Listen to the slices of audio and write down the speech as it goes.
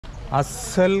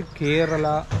அசல்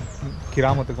கேரளா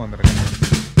கிராமத்துக்கு வந்திருக்கேன்.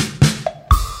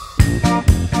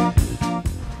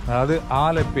 அதாவது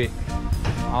ஆலப்பே,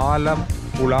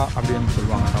 ஆலப்புழா அப்படின்னு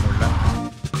சொல்லுவாங்க தமிழில்.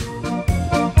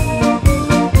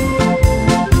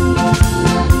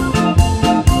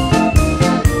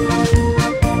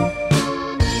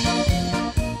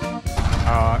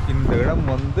 இந்த இடம்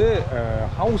வந்து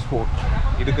ஹவுஸ் போட்,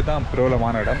 இதுக்கு தான்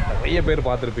பிரபலமான இடம். நிறைய பேர்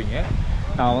பார்த்துருப்பீங்க.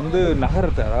 நான் வந்து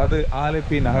நகரத்தை, அதாவது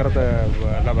ஆலப்பி நகரத்தை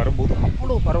வரும்போது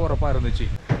அவ்வளோ பரபரப்பாக இருந்துச்சு.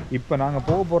 இப்போ நாங்கள்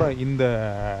போக போகிற இந்த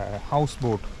ஹவுஸ்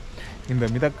போட், இந்த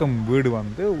மிதக்கும் வீடு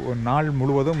வந்து ஒரு நாள்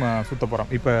முழுவதும் சுற்ற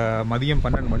போகிறோம். இப்போ மதியம்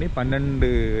 12 மணி,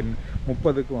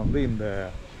 12:30 வந்து இந்த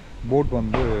போட்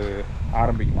வந்து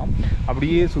ஆரம்பிக்குமாம்.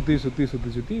 அப்படியே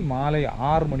சுற்றி மாலை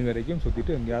 6 மணி வரைக்கும்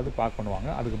சுற்றிட்டு எங்கேயாவது பார்க் பண்ணுவாங்க.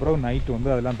 அதுக்கப்புறம் நைட்டு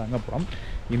வந்து அதெல்லாம் தங்க போகிறோம்.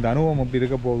 இந்த அனுபவம் எப்படி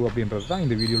இருக்க போகுது அப்படின்றது தான்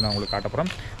இந்த வீடியோவில் நான் உங்களுக்கு காட்ட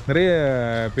போகிறேன். நிறைய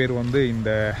பேர் வந்து இந்த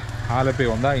ஆலப்பே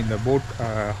வந்தால் இந்த போட்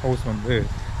ஹவுஸ் வந்து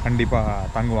கண்டிப்பாக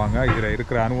தங்குவாங்க. இதில்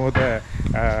இருக்கிற அனுபவத்தை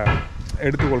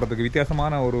எடுத்துக்கொள்கிறதுக்கு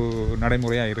வித்தியாசமான ஒரு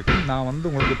நடைமுறையாக இருக்குது. நான் வந்து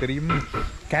உங்களுக்கு தெரியும்,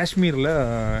 காஷ்மீரில்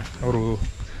ஒரு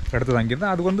இடத்துல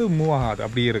தங்கியிருந்தேன். அது வந்து மூவ் ஆகாது,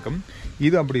 அப்படியே இருக்கும்.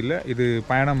 இது அப்படி இல்லை, இது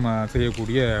பயணம்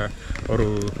செய்யக்கூடிய ஒரு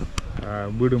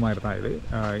வீடு மாதிரி தான் இது.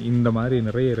 இந்த மாதிரி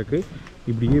நிறைய இருக்குது.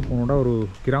 இப்படியே போனோட ஒரு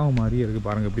கிராமம் மாதிரியே இருக்குது.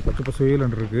 பாருங்கள், இப்படி பச்சை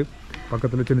பசேல்னு இருக்குது.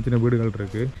 பக்கத்தில் சின்ன சின்ன வீடுகள்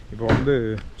இருக்குது. இப்போ வந்து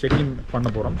செக்இன் பண்ண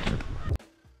போகிறோம்.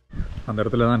 அந்த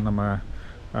இடத்துல தான் நம்ம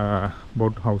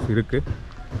போட் ஹவுஸ் இருக்குது.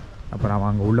 அப்போ நாம்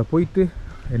அங்கே உள்ளே போயிட்டு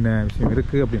என்ன விஷயம்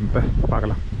இருக்குது அப்படின்ட்டு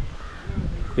பார்க்கலாம்.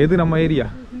 எது நம்ம ஏரியா?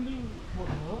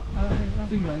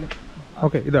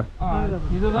 ஓகே, இதா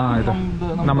இதா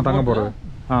நம்ம தங்க போகிறது.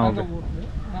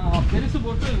 Okay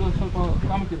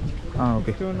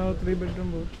okay.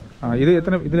 இது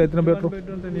இதில் எத்தனை பெட்ரூம்?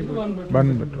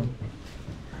 1 பெட்ரூம்.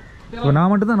 இப்போ நான்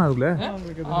மட்டும் தான் அதுக்குள்ள.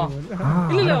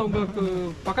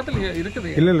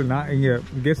 இல்லை இல்லை, நான் இங்கே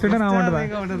கெஸ்ட்டா நான் மட்டும் தான்.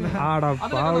 ஆடா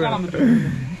பாவம்.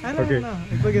 ஓகே,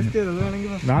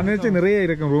 நான் நினைச்சேன் நிறைய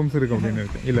இருக்கும், ரூம்ஸ் இருக்கும் அப்படின்னு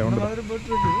நினைச்சேன். இல்லை ஒன்று.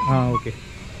 ஓகே,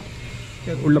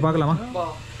 உள்ள பார்க்கலாமா?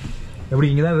 எப்படி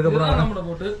இங்கே தான் இருக்க போகிறாங்க?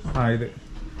 இது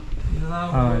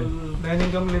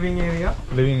dining cum living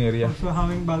area. Also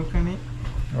having balcony.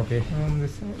 Okay.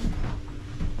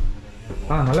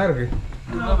 நல்லா இருக்கு.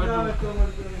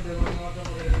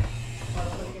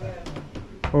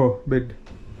 ஓ, பெட்.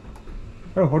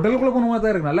 ஹோட்டலுக்குள்ள போன மாதிரி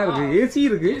தான் இருக்கு. நல்லா இருக்கு. ஏசி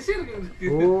இருக்கு.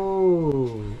 ஓ,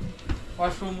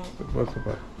 வாஷ்ரூம்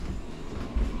சூப்பர்.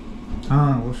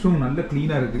 வாஷ்ரூம் நல்ல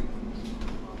க்ளீனா இருக்கு.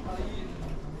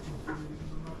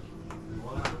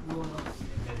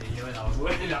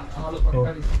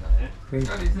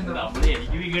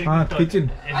 கிச்சன்.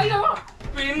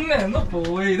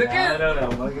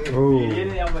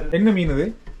 என்ன மீன் இது?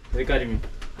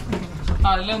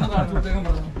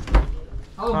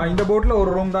 இந்த போட்ல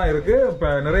ஒரு ரூம் தான் இருக்கு. இப்ப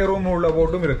நிறைய ரூம் உள்ள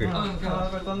போட்டும் இருக்கு.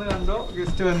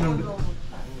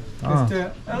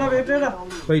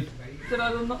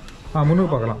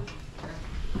 முன்னுக்கு பார்க்கலாம்.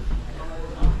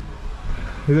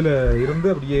 இதுல இருந்து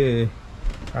அப்படியே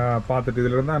பார்த்துட்டு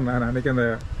இதுல இருந்தா நான் நினைக்க அந்த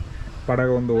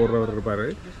படகு வந்து ஓடுறவர் இருப்பாரு.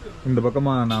 இந்த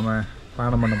பக்கமா நாம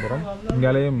பயணம் பண்ண போறோம்.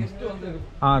 இங்காலேயும்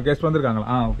கெஸ்ட்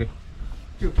வந்திருக்காங்களா? Okay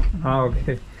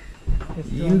okay.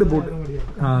 இந்த போட்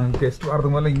கெஸ்ட்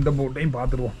வரதுக்கு முதல்ல இந்த போட்டையும்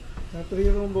பார்த்துருவோம். 3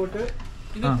 room boat.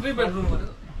 இது 3 bedroom.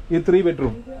 இது 3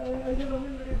 bedroom.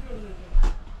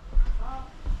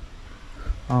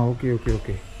 Okay okay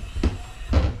okay.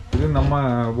 இது நம்ம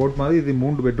போட் மாதிரி இது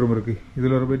 3 பெட்ரூம் இருக்கு.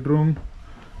 இதுல ஒரு பெட்ரூம்,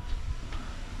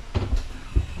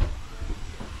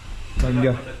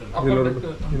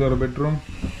 இது ஒரு பெட்ரூம்,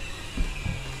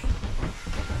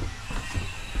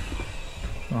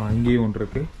 இங்கேயும் ஒன்று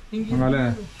இருக்கு. அதனால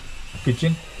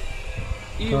கிச்சன்.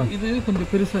 இது கொஞ்சம்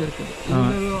பெருசா இருக்கு.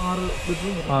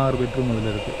 6 பெட்ரூம்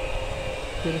அதுல இருக்கு.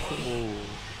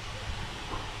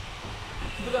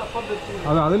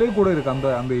 அது அதுலயே கூட இருக்கு.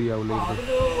 அந்த ஏரியாவுல இருக்கு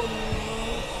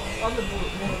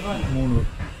 3.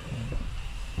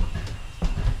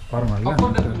 பாருங்க,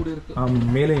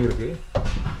 மேலேயும் இருக்கு.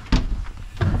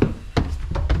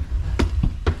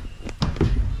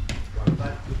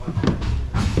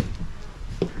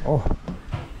 ஓ,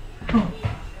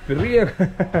 பெரிய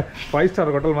 5 star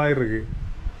ஹோட்டல் மாதிரி இருக்கு.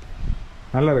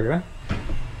 நல்லா இருக்கு.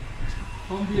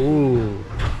 ஓ,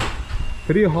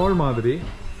 பெரிய ஹால் மாதிரி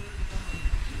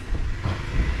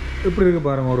எப்படி இருக்கு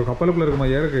பாருங்க. ஒரு கப்பலுக்குள்ள இருக்க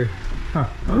மாதிரியா இருக்கு.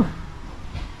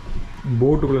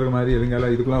 போட்டுக்குள்ள இருக்க மாதிரி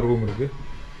எதுங்கெல்லாம் இதுக்கெல்லாம் ரூம் இருக்கு.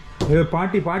 இது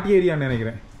பாட்டி ஏரியான்னு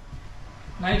நினைக்கிறேன்.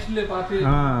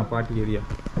 பாட்டி ஏரியா.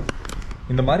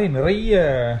 இந்த மாதிரி நிறைய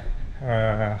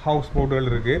ஹவுஸ்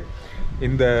போட்டுகள் இருக்கு.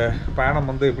 இந்த பயணம்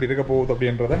வந்து எப்படி இருக்க போகுது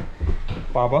அப்படின்றத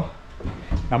பாப்போம்.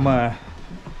 நம்ம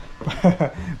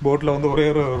போட்டில் வந்து ஒரே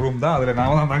ஒரு ரூம் தான், அதில்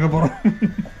நாம தான் தங்க போகிறோம்.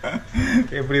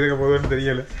 எப்படி இருக்க போகுதுன்னு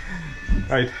தெரியல.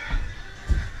 ரைட்,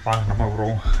 வாங்க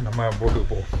நம்ம போட்டுக்கு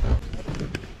போவோம்.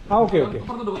 ஓகே ஓகே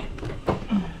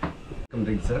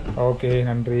ஓகே,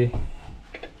 நன்றி.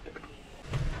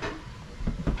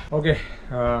 ஓகே,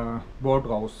 போட்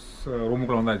ஹவுஸ்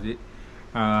ரூமுக்குள்ளே வந்தாச்சு.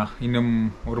 இன்னும்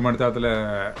ஒரு மணி நேரத்தில்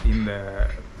இந்த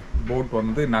போட்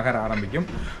வந்து நகர ஆரம்பிக்கும்.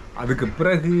 அதுக்கு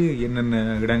பிறகு என்னென்ன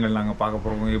இடங்கள் நாங்கள் பார்க்க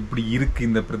போகிறோம், எப்படி இருக்குது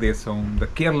இந்த பிரதேசம், இந்த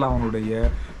கேரளாவுடைய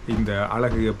இந்த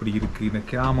அழகு எப்படி இருக்குது, இந்த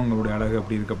கிராமங்களுடைய அழகு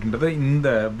எப்படி இருக்குது அப்படின்றத இந்த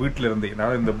வீட்டில் இருந்தே,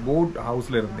 அதாவது இந்த போட்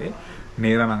ஹவுஸில் இருந்தே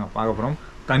நேராக நாங்கள் பார்க்க போகிறோம்.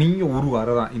 தனியாக ஒரு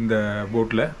அறை தான் இந்த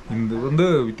போட்டில். இந்த வந்து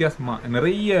வித்தியாசமாக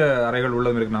நிறைய அறைகள்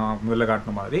உள்ளதும் இருக்குது. நான் முதல்ல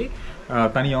காட்டின மாதிரி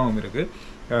தனியாகவும் இருக்குது.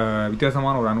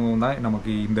 வித்தியாசமான ஒரு அனுபவம் தான்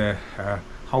நமக்கு இந்த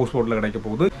ஹவுஸ் போட்டில் கிடைக்க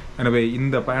போகுது. எனவே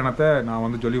இந்த பயணத்தை நான்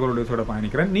வந்து ஜொலிகோலோட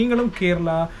பயணிக்கிறேன். நீங்களும்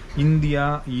கேரளா, இந்தியா,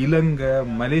 இலங்கை,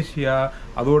 மலேசியா,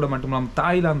 அதோடு மட்டும் இல்லாமல்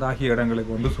தாய்லாந்து ஆகிய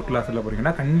இடங்களுக்கு வந்து சுற்றுலா செல்ல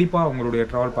போகிறீங்கன்னா கண்டிப்பாக உங்களுடைய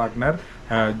ட்ராவல் பார்ட்னர்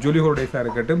ஜொலிகோலோடைஸாக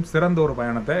இருக்கட்டும் சிறந்த ஒரு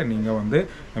பயணத்தை நீங்கள் வந்து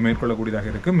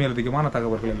மேற்கொள்ளக்கூடியதாக இருக்குது. மேலதிகமான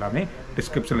தகவல்கள் எல்லாமே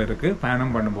டிஸ்கிரிப்ஷனில் இருக்குது.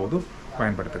 பயணம் பண்ணும்போது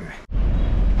பயன்படுத்துங்க.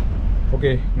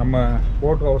 ஓகே, நம்ம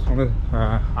போட் ஹவுஸ் வந்து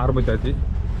ஆரம்பித்தாச்சு.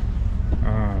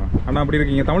 அண்ணா அப்படி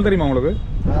இருக்கீங்க? தமிழ் தெரியுமா உங்களுக்கு?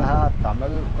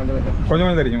 தமிழ்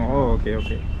கொஞ்சம் தெரியும். Okay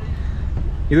okay.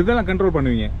 இதுதான் கண்ட்ரோல்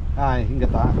பண்ணுவீங்க? இங்கே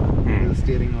தான்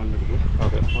ஸ்டீரிங் ஒன்று இருக்குது.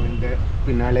 ஓகே. இந்த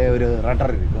பின்னாலே ஒரு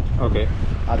ரட்டர் இருக்கும். ஓகே.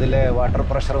 அதில் வாட்டர்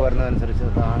ப்ரெஷர் வருന്നതനുസരിച്ച്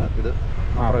தான் இது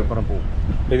அப்புறம் போகும்.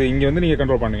 இது இங்கே வந்து நீங்கள்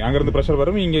கண்ட்ரோல் பண்ணுவீங்க? அங்கேருந்து ப்ரெஷர்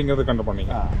வரும், இங்கேருந்து கண்ட்ரோல்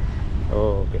பண்ணுவீங்க?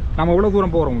 ஓகே. நம்ம எவ்வளோ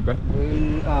தூரம் போகிறோம் இப்போ?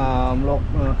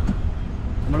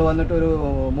 നമ്മൾ വന്നിട്ട് ഒരു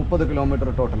 30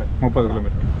 കിലോമീറ്റർ ടോട്ടൽ. 30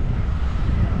 കിലോമീറ്റർ.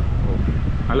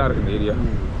 நல்லா இருக்கு இந்த ஏரியா.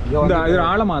 இது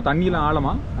ஆழமா? தண்ணியில்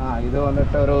ஆழமா? இது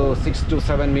வந்துட்டு ஒரு 6 to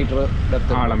 7 மீட்டர்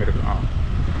டெப்த் ஆழம் இருக்கு.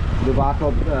 இது பார்ட்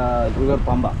ஆஃப் ரிவர்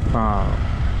பம்பா.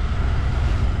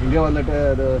 இங்கே வந்துட்டு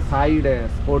இது சாயிடு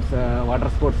sports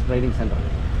water sports training centre.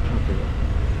 Okay.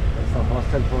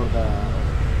 Hostel for the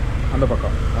அந்த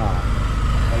பக்கம்.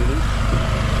 Okay.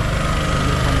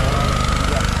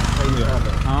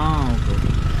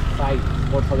 Sai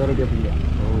sports authority of India.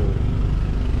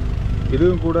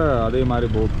 இதுவும் கூட அதே மாதிரி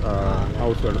போட்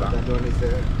ஹவுஸ்கள் தான்.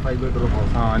 5 bedroom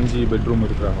house. 5 பெட்ரூம்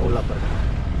இருக்கிற ஹவுஸ்.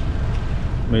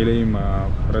 மேலேயும்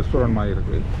ரெஸ்டாரண்ட் மாதிரி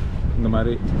இருக்குது. இந்த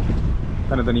மாதிரி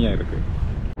தனித்தனியாக இருக்குது.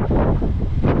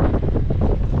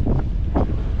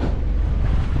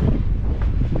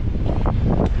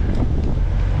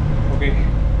 ஓகே,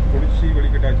 குடிச்சு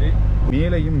வெளிக்கிட்டாச்சு.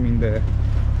 மேலேயும் இந்த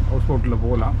ஹவுஸ் போட்டில்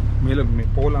போகலாம். மேலே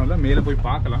போகலாம்ல, மேலே போய்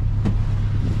பார்க்கலாம்.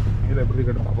 மேலே எப்படி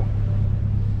கேட்டு பார்ப்போம்.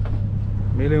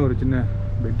 மேலேயும் ஒரு சின்ன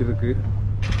பெட் இருக்குது.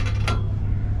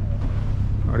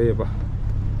 அப்படியேப்பா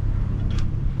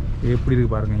எப்படி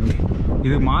இருக்குது பாருங்கள். இங்கே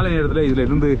இது மாலை நேரத்தில் இதில்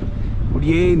இருந்து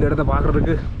அப்படியே இந்த இடத்த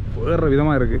பார்க்குறதுக்கு வேற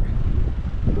விதமாக இருக்குது.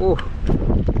 ஓ,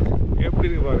 எப்படி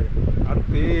இருக்கு பாருங்க.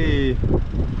 அதே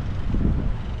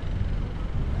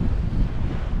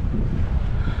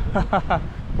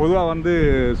பொதுவாக வந்து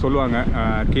சொல்லுவாங்க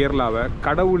கேரளாவை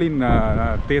கடவுளின்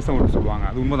தேசம்னு சொல்லுவாங்க.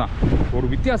 அது உண்மைதான். ஒரு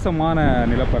வித்தியாசமான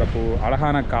நிலப்பரப்பு,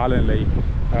 அழகான காலநிலை.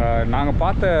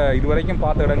 நாங்கள் இதுவரைக்கும்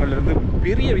பார்த்த இடங்கள்லேருந்து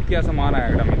பெரிய வித்தியாசமான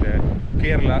இடம் இந்த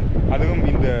கேரளா. அதுவும்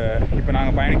இந்த இப்போ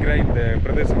நாங்கள் பயணிக்கிற இந்த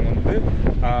பிரதேசம் வந்து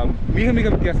மிக மிக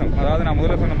வித்தியாசம். அதாவது நான்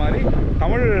முதல்ல சொன்ன மாதிரி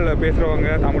தமிழ்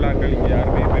பேசுகிறவங்க தமிழாக்கள் இங்கே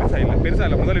யாருமே பெருசாக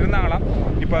இல்லை. முதல்ல இருந்தாங்களாம்,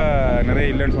 இப்போ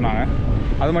நிறைய இல்லைன்னு சொன்னாங்க.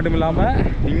 அது மட்டும் இல்லாமல்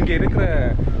இங்கே இருக்கிற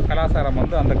கலாச்சாரம்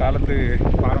வந்து அந்த காலத்து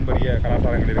பாரம்பரிய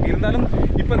கலாச்சாரங்கள் இருக்குது. இருந்தாலும்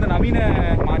இப்போ இந்த நவீன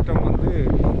மாற்றம் வந்து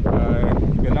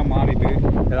எல்லாம் மாறிட்டு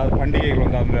ஏதாவது பண்டிகைகள்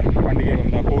வந்தால், அந்த பண்டிகைகள்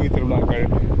வந்தால், கோவில் திருவிழாக்கள்,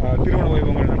 திருமண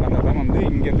வைபவங்கள் நடந்தால் தான் வந்து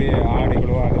இங்கேதே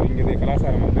ஆடைகளோ அது இங்கேதே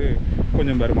கலாச்சாரம் வந்து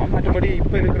கொஞ்சம் வருமா. மற்றபடி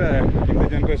இப்போ இருக்கிற இந்த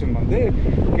ஜென்ரேஷன் வந்து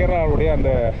கேரளாவுடைய அந்த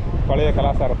பழைய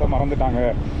கலாச்சாரத்தை மறந்துட்டாங்க.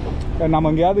 நம்ம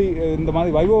எங்கேயாவது இந்த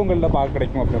மாதிரி வைபவங்களில் பார்க்க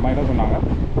கிடைக்கும் அப்படின்ற மாதிரி தான் சொன்னாங்க.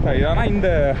 ஆனால் இந்த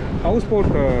ஹவுஸ்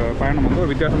போட் பயணம் வந்து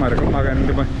ஒரு வித்தியாசமாக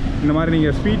இருக்கும். இந்த மாதிரி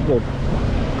நீங்கள் ஸ்பீட் போட்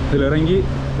இதில் இறங்கி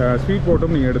ஸ்பீட்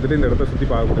போட்டும் நீங்கள் எடுத்துகிட்டு இந்த இடத்த சுற்றி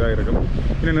பார்க்கக்கூடியதாக இருக்கும்.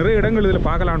 இன்னும் நிறைய இடங்கள் இதில்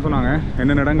பார்க்கலான்னு சொன்னாங்க.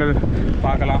 என்னென்ன இடங்கள்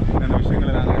பார்க்கலாம், என்னென்ன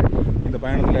விஷயங்களை நாங்கள் இந்த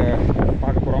பயணத்தில்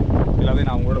பார்க்க போகிறோம் எல்லாத்தையும்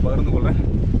நான் உங்களோட பகிர்ந்து கொள்கிறேன்.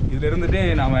 இதில் இருந்துகிட்டே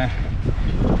நாம்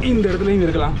இந்த இடத்துலையும்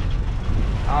இருக்கலாம்.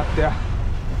 ஆத்தியா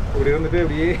இப்படி இருந்துட்டு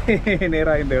அப்படியே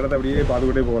நேராக இந்த இடத்த அப்படியே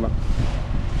பார்த்துக்கிட்டே போகலாம்.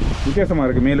 வித்தியாசமாக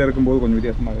இருக்குது. மேலே இருக்கும்போது கொஞ்சம்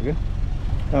வித்தியாசமாக இருக்குது.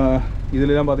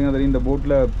 இதுலலாம் பார்த்தீங்கன்னா தெரியும், இந்த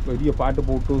போட்டில் பெரிய பாட்டு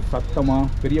போட்டு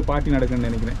சத்தமாக பெரிய பார்ட்டி நடக்குன்னு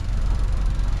நினைக்கிறேன்.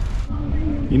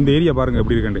 இந்த ஏரியா பாருங்கள்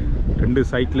எப்படி இருக்குண்டு. 2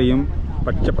 சைட்லேயும்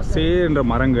பச்சை பசேன்ற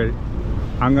மரங்கள்,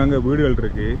 அங்கங்கே வீடுகள்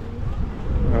இருக்குது.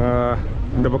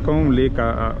 இந்த பக்கமும் லேக்.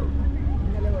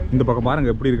 இந்த பக்கம்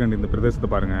பாருங்கள் எப்படி இருக்குண்டு. இந்த பிரதேசத்தை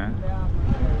பாருங்கள்.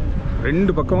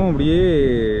 2 பக்கமும் அப்படியே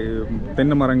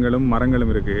தென்னை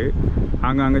மரங்களும் இருக்குது.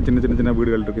 அங்கங்கே சின்ன சின்ன சின்ன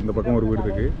வீடுகள் இருக்குது. இந்த பக்கம் ஒரு வீடு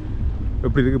இருக்குது.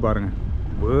 எப்படி இருக்குது பாருங்கள்.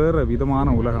 வேறு விதமான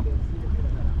உலகம்.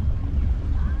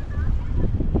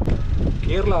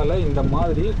 கேரளாவில் இந்த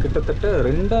மாதிரி கிட்டத்தட்ட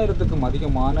 2000க்கும்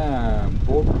அதிகமான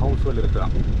போட் ஹவுஸ்கள்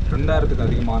இருக்கலாம். 2000க்கும்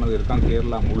அதிகமானது இருக்கான்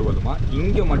கேரளா முழுவதுமாக.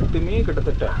 இங்கே மட்டுமே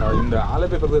கிட்டத்தட்ட இந்த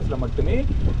ஆலப்பை பிரதேசத்தில் மட்டுமே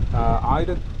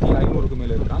 1500க்கு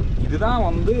மேலே இருக்கான். இதுதான்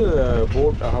வந்து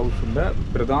போட் ஹவுஸுள்ள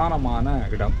பிரதானமான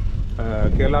இடம்.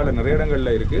 கேரளாவில் நிறைய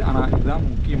இடங்களில் இருக்குது, ஆனால் இதுதான்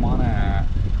முக்கியமான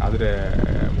அதில்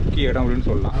முக்கிய இடம் அப்படின்னு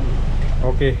சொல்லலாம்.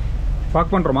 ஓகே,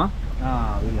 பார்க் பண்ணுறோமா?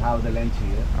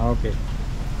 ஓகே,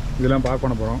 இதெல்லாம் பார்க்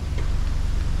பண்ண போகிறோம்.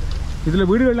 இதில்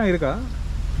வீடுகள்லாம் இருக்கா?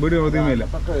 வீடு எதுவுமே இல்லை,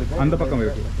 அந்த பக்கம்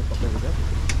இருக்கு.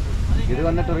 இது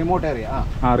வந்துட்டு ரிமோட் ஏரியா.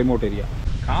 Remote area.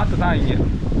 காற்று தான் இங்கே,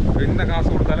 என்ன காசு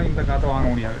கொடுத்தாலும் இந்த காற்றை வாங்க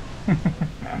முடியாது.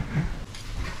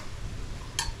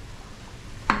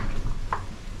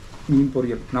 மீன்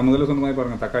பொரியல் நான் முதல்ல சொன்ன மாதிரி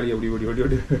பாருங்கள், தக்காளி அப்படி வெட்டி வெட்டி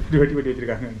வெட்டி வெட்டி வெட்டி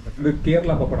வச்சுருக்காங்க. இது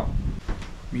கேரளா பப்படம்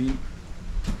மீன்.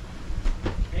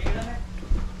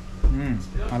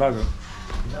 நல்லா இருக்கு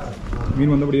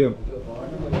மீன். வந்து அப்படியே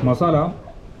மசாலா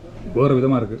வேறு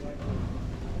விதமாக இருக்குது.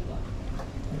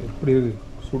 எப்படி இருக்குது,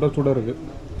 சுட சுட இருக்குது.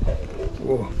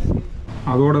 ஓ,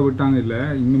 அதோடு விட்டாங்க. இல்லை,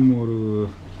 இன்னும் ஒரு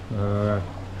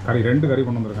கறி, 2 கறி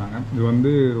கொண்டு வந்திருக்காங்க. இது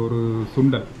வந்து ஒரு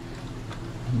சுண்டல்,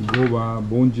 கோவா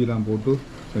போஞ்சிலாம் போட்டு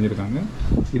செஞ்சுருக்காங்க.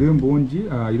 இதுவும் போஞ்சி,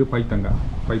 இது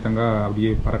பைத்தங்காய்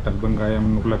அப்படியே பரட்டல், வெங்காயம்,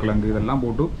 உருளைக்கிழங்கு இதெல்லாம்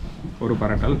போட்டு ஒரு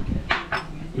பரட்டல்.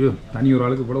 இது தனி ஒரு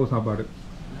ஆளுக்கு இவ்வளவு சாப்பாடு.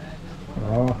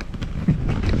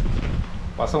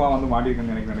 பசவாக வந்து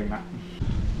மாட்டிருக்குன்னு நினைக்கிறேன்.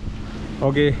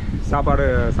 ஓகே,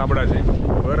 சாப்பாடாச்சு.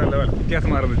 வேறு லெவல்,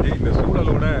 வித்தியாசமாக இருந்துச்சு. இந்த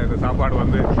சூழலோட இந்த சாப்பாடு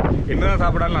வந்து என்னதான்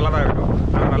சாப்பிடாலும் நல்லா தான் இருக்கும்.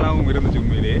 ஆனால் நல்லாவும் இருந்துச்சு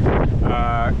உண்மையிலே.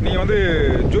 நீங்கள் வந்து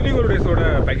ஜொலி ஹாலிடேஸோட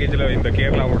பேக்கேஜில் இந்த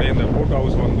கேரளாவுடைய இந்த போட்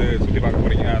ஹவுஸ் வந்து சுற்றி பார்க்க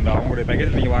போகிறீங்க. அந்த அவங்களுடைய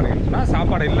பேக்கேஜில் நீங்கள் வாங்கினீங்கன்னு சொன்னால்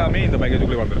சாப்பாடு எல்லாமே இந்த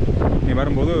பேக்கேஜுக்குள்ளே வந்துடும். நீங்கள்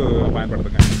வரும்போது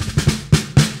பயன்படுத்துங்க.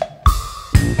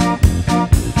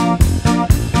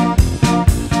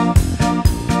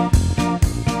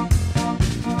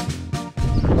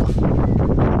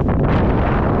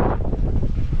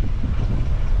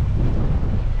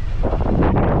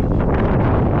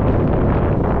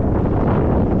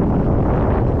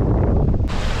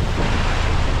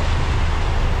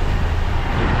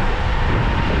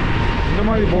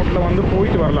 போட்டில் வந்து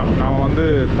போயிட்டு வரலாம். நாம் வந்து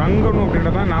தங்கணும்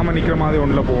அப்படின்றத தான் நாம் நிற்கிற மாதிரி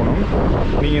ஒன்றில் போகணும்.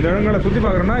 நீங்கள் இந்த இடங்களை சுற்றி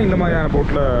பார்க்குறோன்னா இந்த மாதிரியான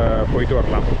போட்டில் போயிட்டு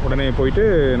வரலாம். உடனே போயிட்டு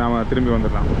நாம் திரும்பி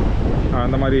வந்துடலாம்.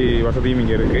 அந்த மாதிரி வசதியும்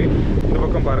இங்கே இருக்குது. இந்த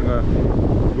பக்கம் பாருங்கள்,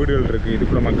 வீடுகள் இருக்குது,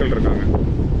 இதுக்குள்ள மக்கள் இருக்காங்க.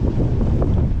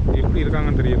 எப்படி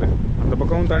இருக்காங்கன்னு தெரியல. அந்த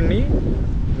பக்கமும் தண்ணி,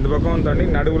 இந்த பக்கமும் தண்ணி,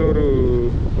 நடுவில்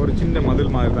ஒரு சின்ன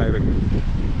மதில் மாதிரி தான் இருக்குது.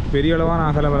 பெரிய அளவான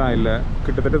அகலமெல்லாம் இல்லை.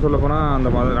 கிட்டத்தட்ட சொல்லப்போனால் அந்த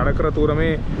நடக்கிற தூரமே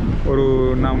ஒரு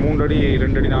 3 அடி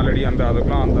 2 அடி 4 அடி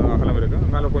அதுக்கெலாம் அந்த அகலம் இருக்குது.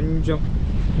 அதனால் கொஞ்சம்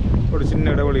ஒரு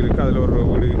சின்ன இடைவெளி இருக்குது. அதில் ஒரு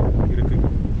வீடு இருக்குது,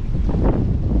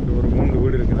 ஒரு 3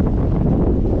 வீடு இருக்குது.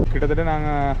 கிட்டத்தட்ட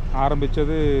நாங்கள்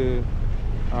ஆரம்பித்தது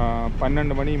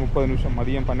 12 மணி 30 நிமிஷம்,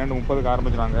 மதியம் 12:30க்கு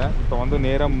ஆரம்பிச்சிட்டாங்க. இப்போ வந்து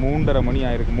நேரம் 3:30 மணி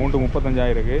ஆயிருக்கு, 3:35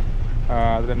 ஆயிருக்கு.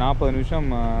 அதில் 40 நிமிஷம்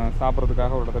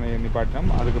சாப்பிட்றதுக்காக ஒரு இடத்துல நிப்பாட்டினோம்.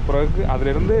 அதுக்கு பிறகு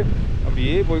அதிலிருந்து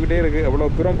அப்படியே போய்கிட்டே இருக்குது. எவ்வளோ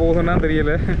தூரம் போகுதுன்னா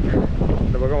தெரியல.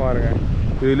 இந்த பக்கம் பாருங்க,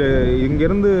 இதில்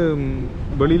இங்கேருந்து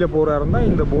வெளியில் போகிறா இருந்தால்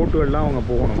இந்த போட்டுகள்லாம் அவங்க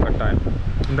போகணும் கட்டாயம்.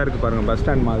 இந்த இருக்குது பாருங்கள், பஸ்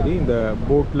ஸ்டாண்ட் மாதிரி. இந்த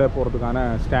போட்டில் போகிறதுக்கான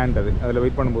ஸ்டாண்ட் அது. அதில்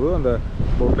வெயிட் பண்ணும்போது அந்த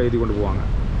போட்டில் எழுதி கொண்டு போவாங்க.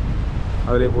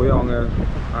 அதிலே போய் அவங்க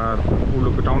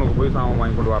உள்ளுக்கு டவுனுக்கு போய் சாமான்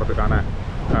வாங்கி கொண்டு வரதுக்கான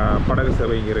படகு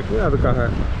சேவை இங்கே இருக்குது. அதுக்காக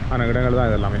ஆன இடங்கள்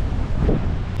தான் இதெல்லாமே.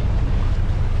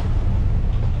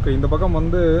 இந்த பக்கம்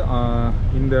வந்து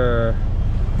இந்த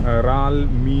இறால்,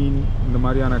 மீன், இந்த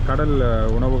மாதிரியான கடல்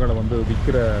உணவுகளை வந்து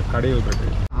விற்கிற கடைகள் இருக்கு.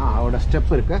 அவரோட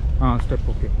ஸ்டெப் இருக்கு. Step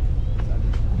okay.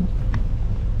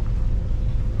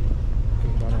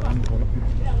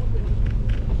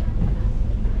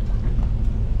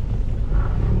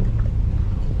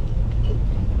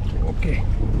 ஓகே,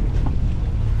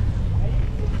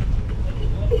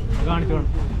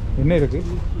 என்ன இருக்கு?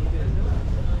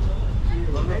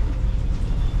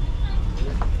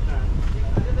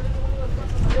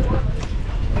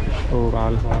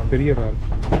 இறால், பெரிய இறால்.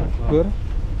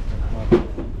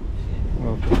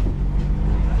 ஓகே,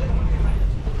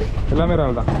 எல்லாமே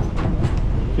இறால் தான்.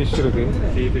 ஃபிஷ் இருக்கு,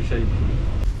 சீ ஃபிஷ்.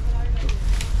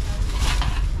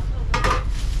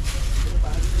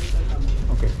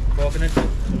 Okay, coconut.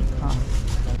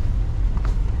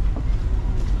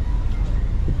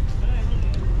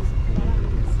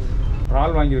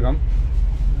 இறால் வாங்கியிருக்கோம்,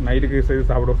 நைட்டுக்கு செய்து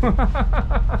சாப்பிடுவோம்.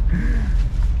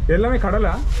 எல்லாமே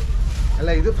கடலா?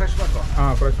 അല്ല ഇത് ഫ്രഷ് വാട്ടർ.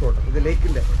 Fresh water. ഇത്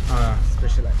ലേക്കിന്റെ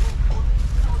സ്പെഷ്യലായി.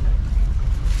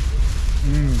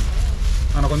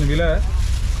 ஆனால் கொஞ்சம் விலை.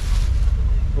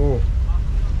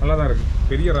 நல்லா தான் இருக்குது.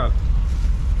 பெரிய இறால்.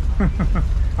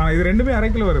 ஆனால் இது ரெண்டுமே அரை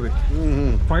கிலோ வருது.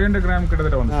 500 கிராம்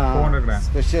கிட்டத்தட்ட வந்து 400 கிராம்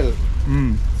ஸ்பெஷல்.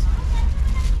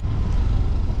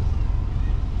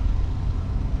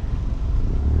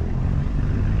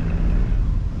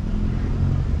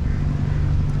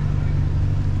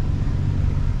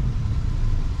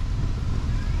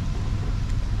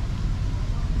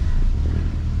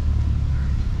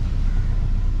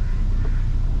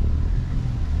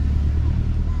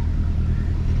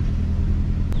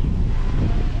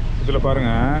 இதில்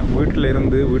பாருங்கள், வீட்டில்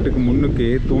இருந்து வீட்டுக்கு முன்னுக்கே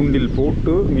தூண்டில்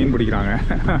போட்டு மீன் பிடிக்கிறாங்க.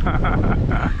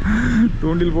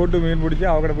 தூண்டில் போட்டு மீன் பிடிச்சி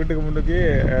அவங்க வீட்டுக்கு முன்னுக்கே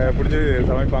பிடிச்சி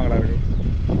சமைப்பாங்களா இருக்கும்.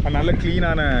 நல்ல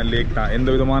க்ளீனான லேக் தான், எந்த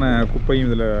விதமான குப்பையும்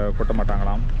இதில் கொட்ட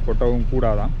மாட்டாங்களாம், கொட்டவும்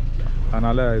கூடாதான்.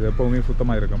 அதனால் இது எப்போவுமே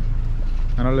சுத்தமாக இருக்கும்.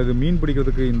 அதனால் இது மீன்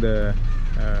பிடிக்கிறதுக்கு இந்த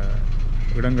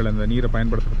இடங்கள், இந்த நீரை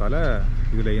பயன்படுத்துறதால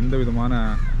இதில் எந்த விதமான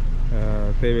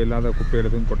தேவையில்லாத குப்பை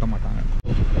எதுவும் கொட்ட மாட்டாங்க.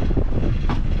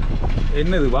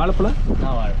 என்னது வாழைப்பழம்?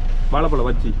 வாழைப்பழம்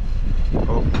வச்சு.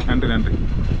 ஓ, நன்றி நன்றி.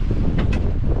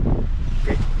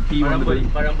 டீ வந்து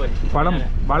பழம்,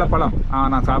 வாழைப்பழம்.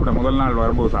 நான் சாப்பிட்டேன், முதல் நாள்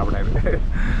வரும்போது சாப்பிட்டேன்.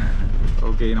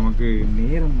 ஓகே, நமக்கு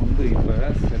நேரம் வந்து இப்போ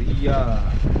சரியாக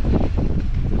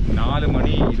 4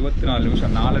 மணி 24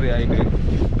 நிமிஷம், 4:30 ஆகிட்டு.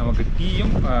 நமக்கு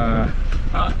டீயும்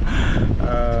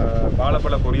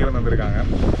வாழைப்பழ பொரியலும் வந்திருக்காங்க.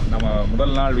 நம்ம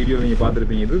முதல் நாள் வீடியோ நீங்கள்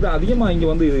பார்த்துருப்பீங்க. இது அதிகமாக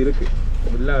இங்கே வந்து இது இருக்குது,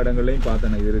 எல்லா இடங்கள்லையும்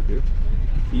பார்த்தேன் இது இருக்குது.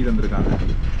 டீ தந்துருக்காங்க.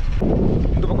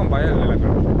 இந்த பக்கம் வயல்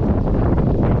நிலங்கள்,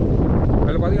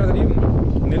 அதில் பார்த்தீங்கன்னா தெரியும்,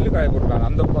 நெல் காய போட்டுருக்காங்க.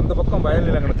 அந்த பக்கம் வயல்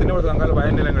நிலங்கள், சின்ன அங்கால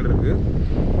வயல் நிலங்கள் இருக்குது.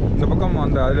 இந்த பக்கம்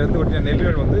அந்த அதிலேருந்து வெட்டின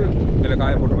நெல்லுகள் வந்து இதில்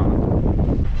காய போட்டுருக்காங்க.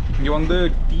 இங்கே வந்து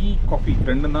டீ, காஃபி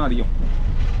ரெண்டும் தான் அதிகம்.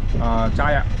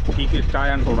 சாயா, டீக்கு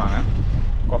சாயான்னு சொல்கிறாங்க.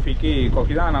 காஃபி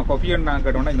தான். நான் காஃபின்னு நான்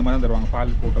கேட்டோம்னா இந்த மாதிரி தான் தருவாங்க,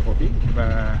 பால் போட்ட காஃபி. இப்போ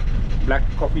பிளாக்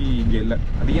காஃபி இங்கே இல்லை,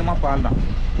 அதிகமாக பால் தான்.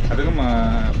 அதுக்கும்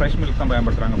ஃப்ரெஷ் மில்க் தான்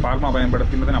பயன்படுத்துகிறாங்க. பால்மா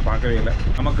பயன்படுத்தினதை நான் பார்க்கவே இல்லை.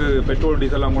 நமக்கு பெட்ரோல்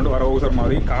டீசல்லாம் கொண்டு வர வவுசர்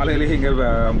மாதிரி காலையிலேயே இங்கே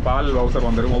பால் வவுசர்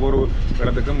வந்துடும். ஒவ்வொரு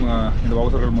இடத்துக்கும் இந்த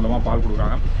வவுசர்கள் மூலமாக பால்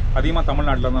கொடுக்குறாங்க. அதிகமாக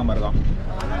தமிழ்நாட்டில் தான் வருதான்.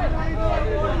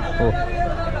 ஓ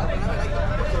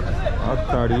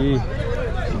ஆத்தாடி,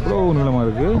 இவ்வளோ நீளமாக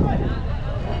இருக்குது.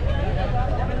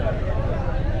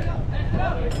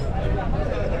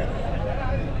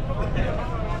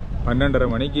 பன்னெண்டரை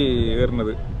மணிக்கு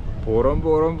ஏறினது.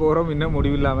 போகிறோம் இன்னும்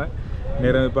முடிவில்லாமல்.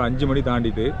 நேரம் இப்போ 5 மணி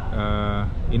தாண்டிட்டு,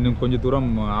 இன்னும் கொஞ்சம் தூரம்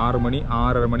 6 மணி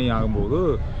 6:30 மணி ஆகும்போது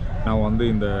நான் வந்து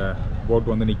இந்த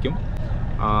போட் வந்து நிற்கும்.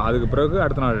 அதுக்கு பிறகு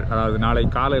அடுத்த நாள், அதாவது நாளை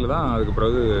காலையில் தான் அதுக்கு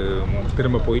பிறகு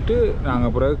திரும்ப போயிட்டு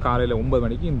நாங்கள் பிறகு காலையில் 9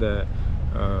 மணிக்கு இந்த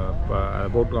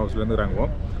போட் ஹவுஸ்லேருந்து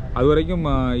இறங்குவோம். அது வரைக்கும்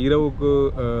இரவுக்கு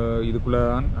இதுக்குள்ளே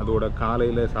தான், அதோட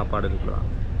காலையில் சாப்பாடு இதுக்குள்ளே தான்.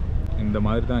 இந்த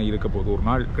மாதிரி தான் இருக்க போகுது. ஒரு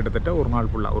நாள், கிட்டத்தட்ட ஒரு நாள்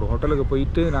ஃபுல்லாக. ஒரு ஹோட்டலுக்கு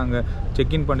போயிட்டு நாங்கள்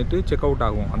செக்இன் பண்ணிவிட்டு செக் அவுட்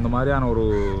ஆகும், அந்த மாதிரியான ஒரு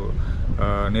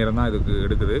நேரம் தான் இதுக்கு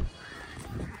எடுக்குது.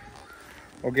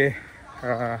 ஓகே,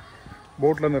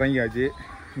 போட்லேருந்து இறங்கியாச்சு.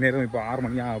 நேரம் இப்போ 6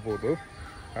 மணி ஆக போகுது.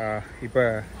 இப்போ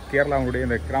கேரளாவுடைய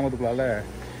இந்த கிராமத்துக்குள்ளால்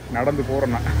நடந்து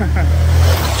போகிறோன்னா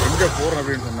எங்கே போகிறோம்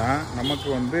அப்படின்னு சொன்னால், நமக்கு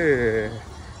வந்து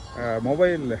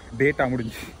மொபைல் டேட்டா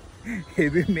முடிஞ்சு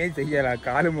எதுவுமே செய்யலை.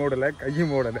 காலும் ஓடலை,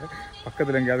 கையும் ஓடலை.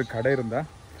 பக்கத்தில் எங்கேயாவது கடை இருந்தால்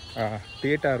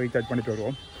டேட்டா ரீசார்ஜ் பண்ணிட்டு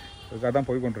வருவோம். அதுக்காக தான்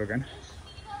போய் கொண்டிருக்கேன்.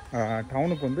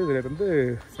 டவுனுக்கு வந்து இதிலேருந்து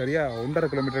சரியாக 1.5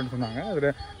 கிலோமீட்டர்னு சொன்னாங்க.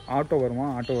 அதில் ஆட்டோ வருமா,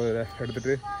 ஆட்டோ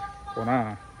எடுத்துகிட்டு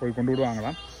போனால் போய் கொண்டு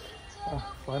விடுவாங்களாம்.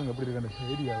 பாருங்கள் எப்படி இருக்கு அந்த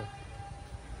ஏரியாவை,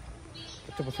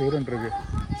 பச்சை பசேருன்னு இருக்குது.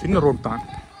 சின்ன ரோட் தான்,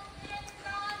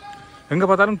 எங்கே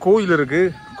பார்த்தாலும் கோயில்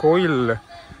இருக்குது. கோயில்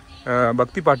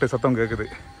பக்தி பாட்டு சத்தம் கேட்குது.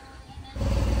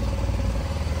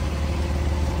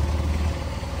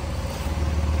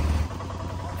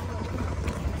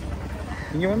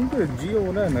 இங்கே வந்து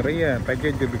ஜியோவில் நிறைய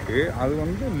பேக்கேஜ் இருக்குது. அது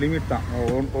வந்து லிமிட் தான்,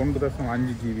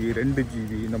 1.5 GB 2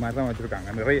 GB இந்த மாதிரி தான்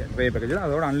வச்சுருக்காங்க. நிறைய பேக்கேஜ்.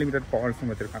 அதோட அன்லிமிட்டட்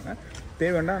கால்ஸும் வச்சுருக்காங்க.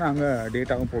 தேவைன்னா நாங்கள்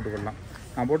டேட்டாவும் போட்டுக்கொள்ளலாம்.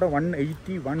 நான் போட்டால்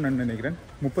 181 நினைக்கிறேன்.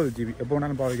 30 GB எப்போ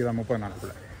வேணாலும் பாவிக்குதான், 30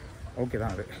 நாளுக்குள்ள. ஓகே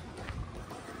தான் அது.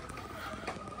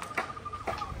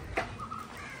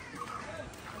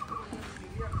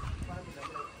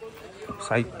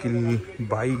 Cycle,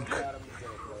 bike,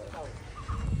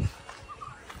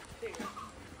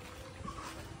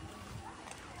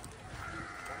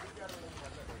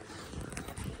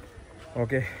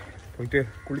 okay. போயிட்டு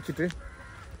குளிச்சுட்டு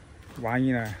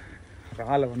வாங்கின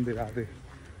இறாலை வந்து ஏதாவது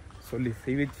சொல்லி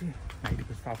செய்வச்சு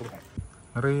நைட்டுக்கு சாப்பிடுவோம்.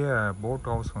 நிறைய போட்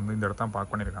ஹவுஸ் வந்து இந்த இடத்தான்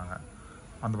பார்க் பண்ணியிருக்காங்க.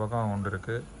 அந்த பக்கம் ஒன்று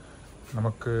இருக்குது,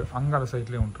 நமக்கு அங்கால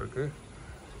சைட்லேயும் ஒன்று இருக்குது.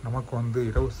 நமக்கு வந்து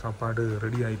இரவு சாப்பாடு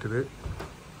ரெடி ஆகிட்டுது.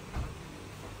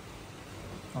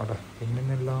 அட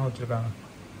என்னென்னலாம் வச்சுருக்காங்க,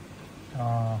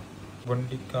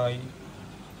 வெண்டிக்காய்,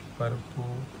 பருப்பு,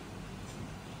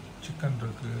 சிக்கன்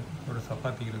இருக்குது, அதோட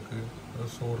சப்பாத்தி இருக்குது,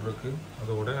 சோறு இருக்குது.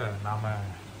 அதோட நாம்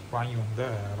வாங்கி வந்த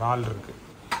இறால் இருக்குது.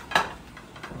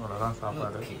 அவ்வளோதான்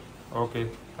சாப்பாடு. Okay,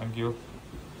 thank you.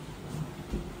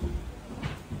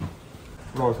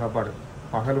 இவ்வளோ சாப்பாடு.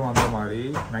 பகலும் வந்த மாதிரி,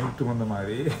 நைட்டு வந்த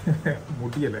மாதிரி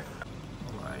முடியலை.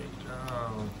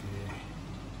 ஓகே,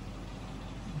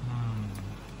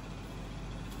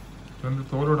 வந்து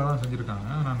தோலோட தான் செஞ்சுருக்காங்க.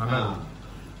 ஆனால் நல்லா இருக்கும்.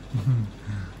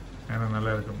 ஏன்னா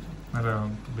நல்லா இருக்கும். நல்லா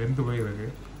வெந்து போய் இருக்கு.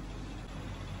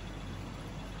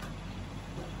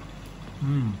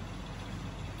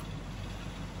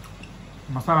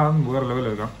 மசாலா வந்து வேறு லெவலில்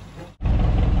இருக்கும்.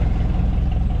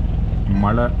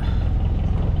 மழை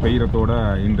பெய்யறதோட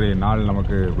இன்றைய நாள்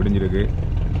நமக்கு விடிஞ்சிருக்கு.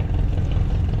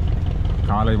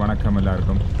 காலை வணக்கம்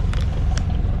எல்லாருக்கும்.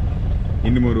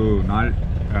 இன்னும் ஒரு நாள்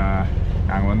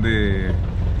நாங்கள் வந்து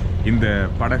இந்த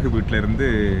படகு வீட்டிலேருந்து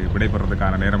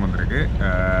விடைபெறதுக்கான நேரம் வந்திருக்கு.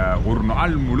 ஒரு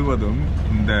நாள் முழுவதும்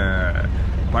இந்த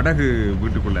படகு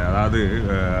வீட்டுக்குள்ளே, அதாவது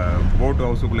போட்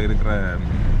ஹவுஸுக்குள்ளே இருக்கிற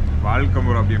வாழ்க்கை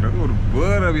முறை அப்படின்றது ஒரு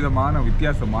வேறு விதமான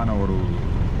வித்தியாசமான ஒரு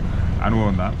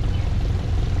அனுபவம் தான்.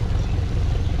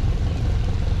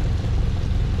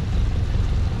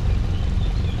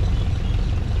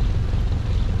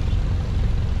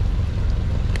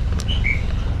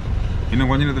 இன்னும்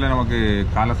கொஞ்ச நேரத்தில் நமக்கு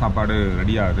காலை சாப்பாடு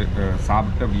ரெடி ஆகுது.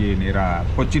 சாப்பிட்டு அப்படியே நேராக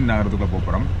கொச்சின் நகரத்துக்குள்ளே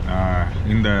போகிறோம்.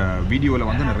 இந்த வீடியோவில்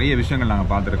வந்து நிறைய விஷயங்கள்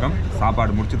நாங்கள் பார்த்துருக்கோம்.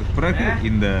 சாப்பாடு முடிச்சதுக்கு பிறகு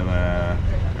இந்த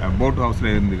போட்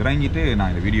ஹவுஸில் இருந்து இறங்கிட்டு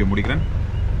நான் இந்த வீடியோ முடிக்கிறேன்.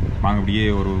 நாங்கள் அப்படியே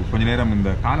ஒரு கொஞ்ச நேரம் இந்த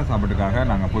காலை சாப்பாட்டுக்காக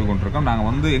நாங்கள் போய் கொண்டிருக்கோம். நாங்கள்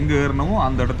வந்து எங்கே ஏறினமோ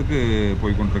அந்த இடத்துக்கு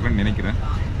போய் கொண்டிருக்கோன்னு நினைக்கிறேன்.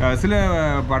 சில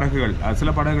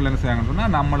படகுகள் என்ன செய்யாங்கன்னு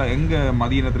சொன்னால், நம்மளை எங்கே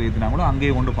மதிய நேரத்தில் ஏற்றினாங்களோ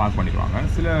அங்கேயே கொண்டு பார்க் பண்ணிடுவாங்க.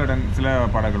 சில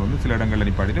படகுகள் வந்து சில இடங்களில்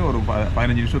நிப்பாட்டிட்டு ஒரு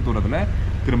 15 நிமிஷம் தூரத்தில்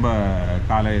திரும்ப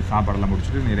காலை சாப்பாடெல்லாம்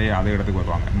முடிச்சுட்டு நிறைய அதே இடத்துக்கு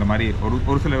வருவாங்க. இந்த மாதிரி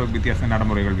ஒரு சில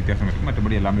நடைமுறைகள் வித்தியாசம் இருக்குது.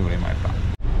 மற்றபடி எல்லாமே ஒரே மாதிரி தான்.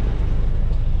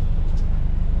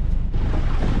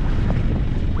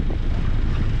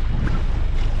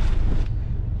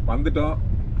 வந்துட்டோம்.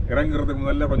 இறங்குறதுக்கு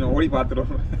முதல்ல கொஞ்சம் ஓடி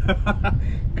பார்த்துட்டோம்.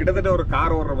 கிட்டத்தட்ட ஒரு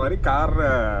கார் ஓடுற மாதிரி. கார்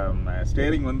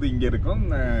ஸ்டேரிங் வந்து இங்கே இருக்கும்,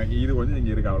 இது கொஞ்சம்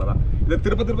இங்கே இருக்கு, அவ்வளோதான். இதை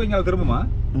திரும்ப இங்கே திரும்புமா?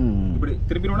 இப்படி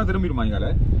திரும்பிடுமா? இங்கால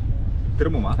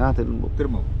திரும்புமா?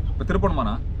 திரும்பும். இப்போ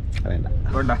திருப்பணுமாண்ணா?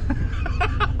 வேண்டாம்.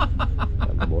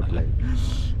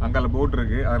 அங்கால போட்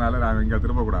இருக்கு, அதனால நாங்கள் இங்கே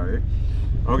திரும்பக்கூடாது.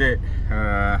 ஓகே,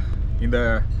 இந்த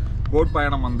போட்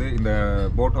பயணம் வந்து, இந்த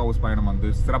போட் ஹவுஸ் பயணம் வந்து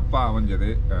சிறப்பாக அமைஞ்சது.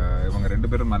 இவங்க 2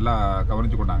 பேரும் நல்லா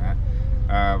கவனிச்சு கொண்டாங்க.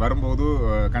 வரும்போது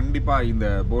கண்டிப்பாக இந்த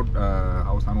போட்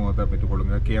ஹவுஸ் அனுபவத்தை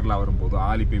பெற்றுக்கொள்ளுங்க. கேரளா வரும்போது,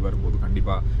 ஆலிப்பை வரும்போது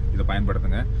கண்டிப்பாக இதை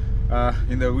பயன்படுத்துங்க.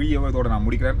 இந்த வீடியோவை இதோட நான்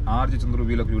முடிக்கிறேன். RJ Chandru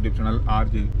வீலக் YouTube channel,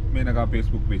 RJ Maneka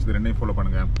Facebook page, இது 2ஐயும் ஃபாலோ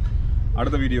பண்ணுங்கள்.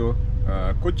 அடுத்த வீடியோ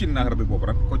கொச்சின் நகரத்துக்கு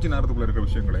போகிறேன். கொச்சின் நகரத்துக்குள்ளே இருக்கிற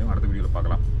விஷயங்களையும் அடுத்த வீடியோவில்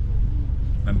பார்க்கலாம்.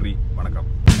 நன்றி, வணக்கம்.